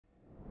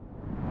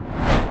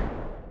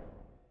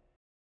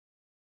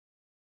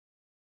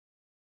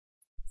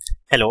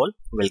Hello all,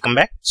 welcome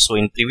back. So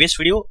in previous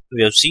video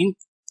we have seen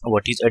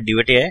what is a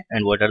Duet AI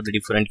and what are the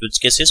different use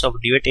cases of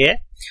Duet AI.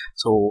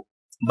 So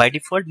by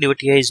default Duet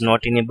AI is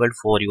not enabled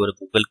for your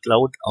Google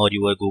Cloud or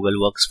your Google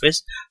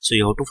Workspace. So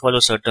you have to follow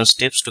certain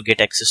steps to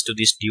get access to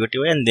this Duet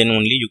AI, and then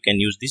only you can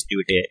use this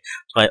Duet AI.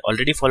 So I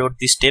already followed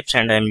these steps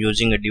and I am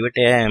using a Duet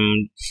AI. I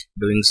am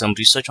doing some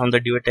research on the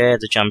Duet AI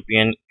as a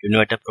champion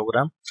innovator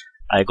program.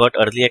 I got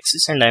early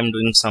access and I'm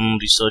doing some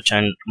research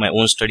and my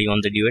own study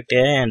on the Duet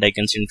AI, and I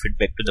can send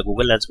feedback to the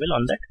Google as well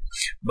on that.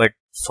 But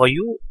for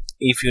you,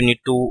 if you need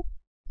to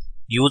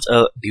use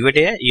a Duet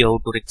AI, you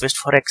have to request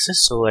for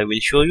access. So I will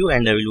show you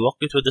and I will walk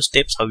you through the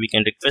steps how we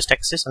can request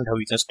access and how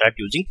we can start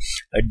using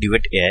a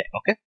Duet AI.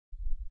 Okay.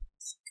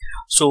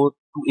 So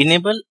to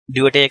enable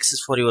Duet AI access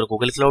for your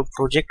Google Cloud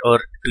project or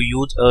to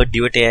use a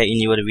Duet AI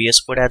in your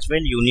VS Code as well,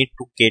 you need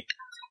to get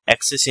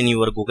access in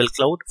your Google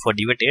Cloud for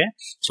Duet AI.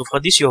 So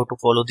for this you have to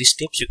follow these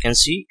steps. You can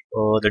see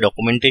the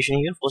documentation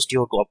here. First you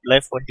have to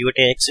apply for Duet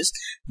AI access,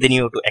 then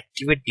you have to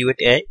activate Duet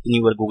AI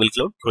in your Google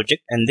Cloud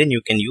project, and then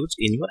you can use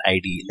in your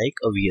IDE like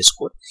a VS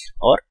Code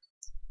or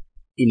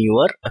in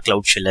your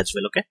Cloud Shell as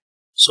well. Okay,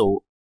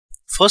 so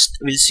first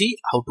we'll see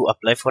how to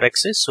apply for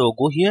access. So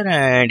go here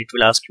and it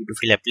will ask you to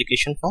fill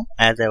application form.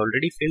 As I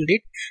already filled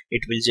it,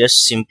 it will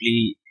just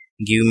simply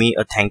give me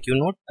a thank you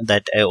note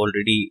that I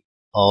already,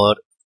 or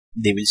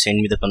they will send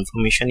me the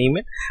confirmation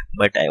email,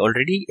 but I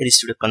already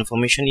received a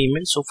confirmation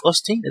email. So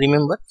first thing,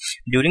 remember,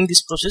 during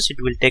this process it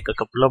will take a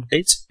couple of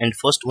days, and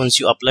first once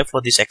you apply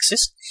for this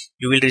access,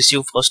 you will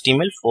receive first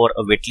email for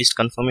a waitlist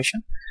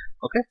confirmation.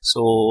 Okay,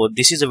 so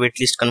this is a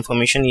waitlist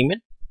confirmation email.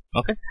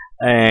 Okay,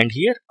 and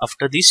here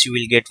after this you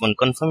will get one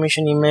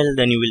confirmation email,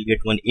 then you will get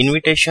one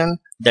invitation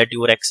that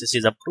your access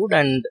is approved,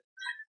 and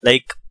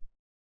like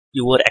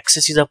your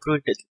access is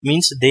approved, it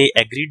means they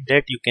agreed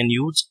that you can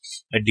use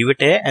a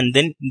Duet AI, and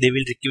then they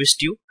will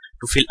request you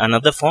to fill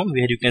another form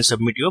where you can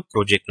submit your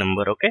project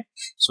number. Okay,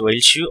 so I'll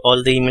show you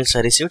all the emails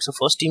I received. So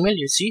first email,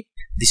 you see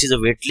this is a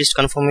waitlist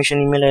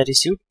confirmation email I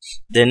received.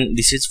 Then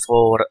this is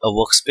for a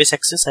workspace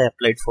access. I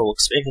applied for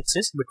workspace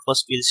access, but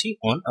first we'll see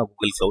on a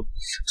Google Cloud.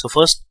 So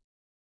first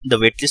the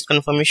waitlist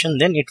confirmation,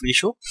 then it will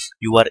show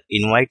you are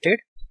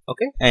invited.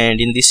 Okay,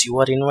 and in this you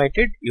are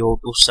invited, you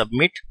have to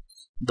submit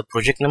the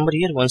project number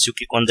here. Once you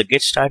click on the get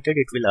started,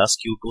 it will ask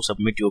you to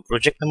submit your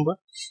project number,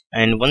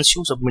 and once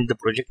you submit the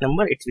project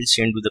number, it will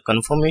send you the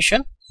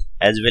confirmation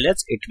as well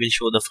as it will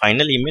show the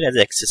final email as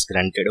access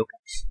granted. Okay,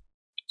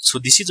 so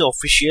this is the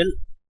official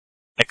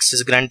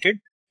access granted.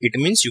 It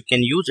means you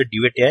can use a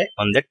Duet AI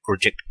on that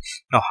project.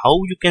 Now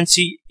how you can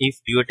see if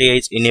Duet AI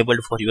is enabled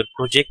for your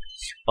project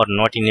or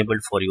not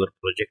enabled for your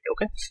project?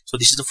 Okay, so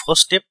this is the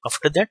first step.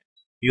 After that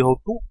you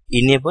have to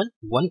enable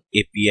one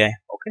API.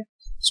 Okay,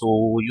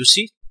 so you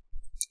see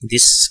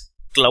this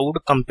Cloud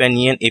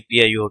Companion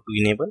API you have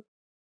to enable.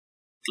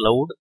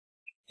 Cloud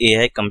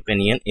AI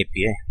Companion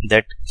API,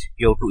 that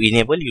you have to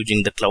enable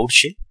using the Cloud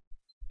Shell,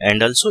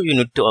 and also you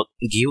need to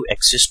give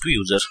access to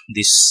user,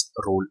 this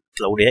role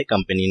Cloud AI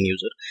Companion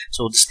user.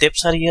 So the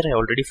steps are here. I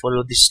already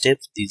followed these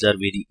steps. These are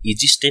very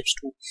easy steps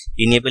to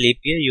enable API.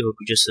 You have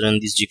to just run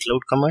this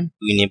gcloud command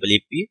to enable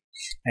API,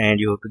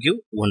 and you have to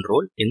give one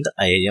role in the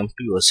IAM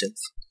to yourself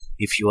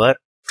if you are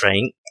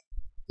trying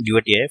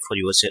Duet AI for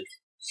yourself.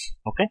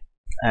 Okay,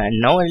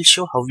 and now I'll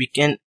show how we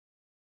can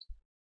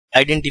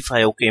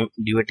identify, okay,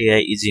 Duet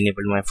AI is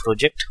enabled my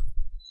project.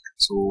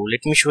 So let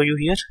me show you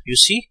here. You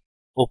see,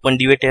 open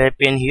Duet AI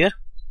pane here,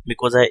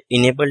 because I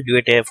enabled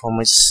Duet AI for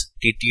my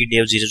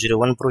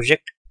TT-Dev001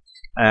 project,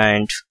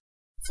 and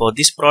for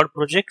this prod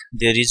project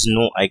there is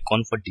no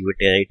icon for Duet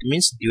AI. It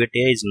means Duet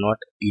AI is not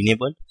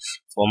enabled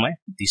for my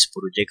this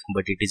project,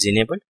 but it is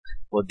enabled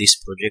for this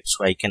project.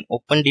 So I can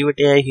open Duet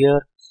AI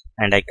here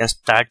and I can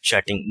start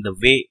chatting the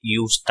way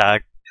you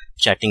start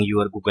chatting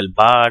your Google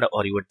Bard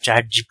or your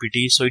Chat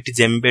GPT. So it is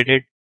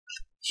embedded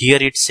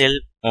here itself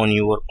on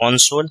your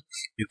console.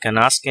 You can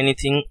ask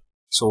anything.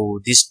 So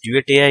this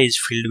Duet AI is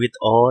filled with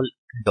all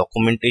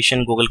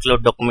documentation, Google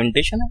Cloud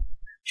documentation,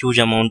 huge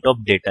amount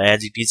of data,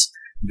 as it is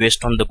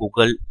based on the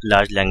Google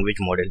large language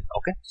model.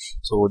 Okay,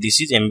 so this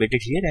is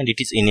embedded here and it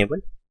is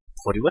enabled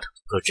for your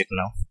project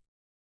now,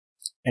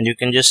 and you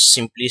can just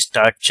simply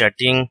start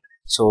chatting.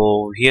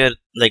 So here,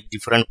 like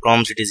different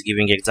prompts, it is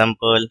giving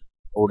example,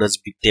 how does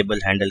big table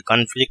handle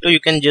conflict, or you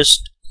can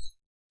just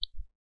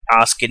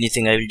ask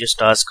anything. I will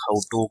just ask how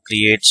to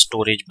create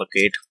storage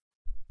bucket.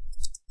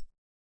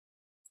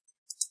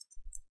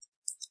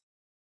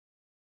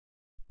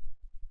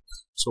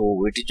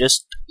 So it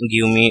just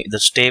give me the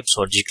steps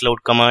or gcloud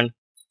command.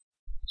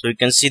 So you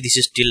can see this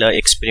is still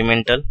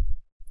experimental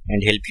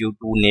and help you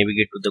to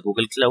navigate to the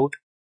Google Cloud.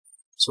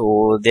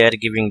 So they are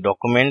giving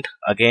document.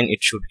 Again,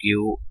 it should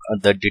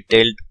give the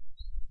detailed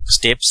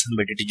steps,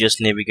 but it is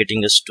just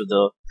navigating us to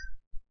the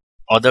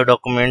other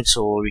document.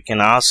 So we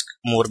can ask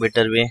more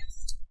better way.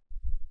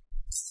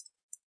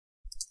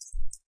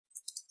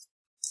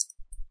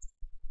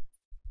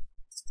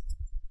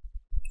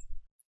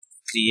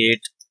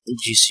 Create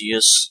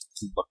GCS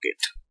bucket.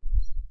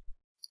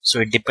 So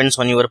it depends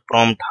on your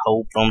prompt,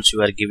 how prompts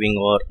you are giving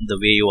or the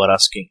way you are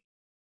asking.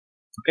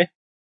 Okay,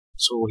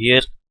 So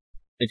here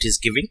it is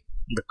giving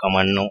the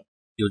command. Now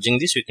using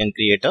this we can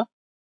create a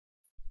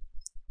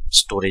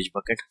storage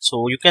bucket.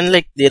 So you can,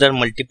 like, there are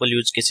multiple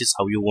use cases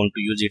how you want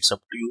to use. It's up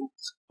to you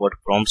what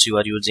prompts you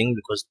are using,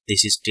 because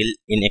this is still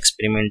in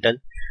experimental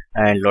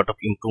and lot of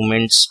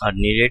improvements are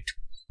needed,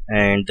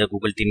 and the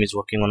Google team is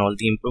working on all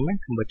the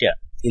improvement. But yeah,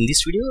 in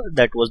this video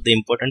that was the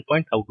important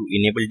point, how to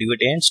enable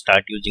Duet AI and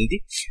start using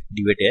the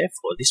Duet AI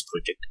for this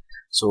project.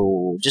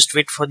 So just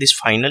wait for this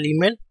final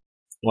email.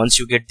 Once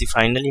you get the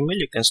final email,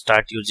 you can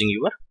start using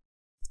your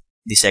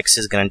this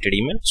access granted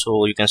email,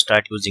 so you can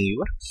start using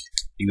your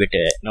Duet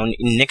AI. Now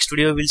in next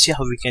video we'll see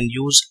how we can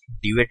use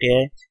Duet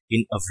AI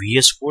in a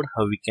VS Code,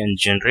 how we can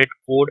generate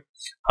code,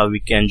 how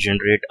we can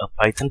generate a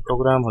Python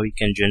program, how we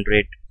can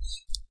generate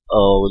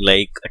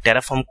like a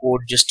Terraform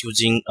code just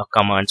using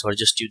commands or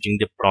just using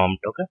the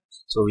prompt. Okay,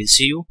 so we'll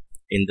see you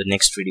in the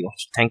next video.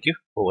 Thank you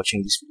for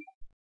watching this video.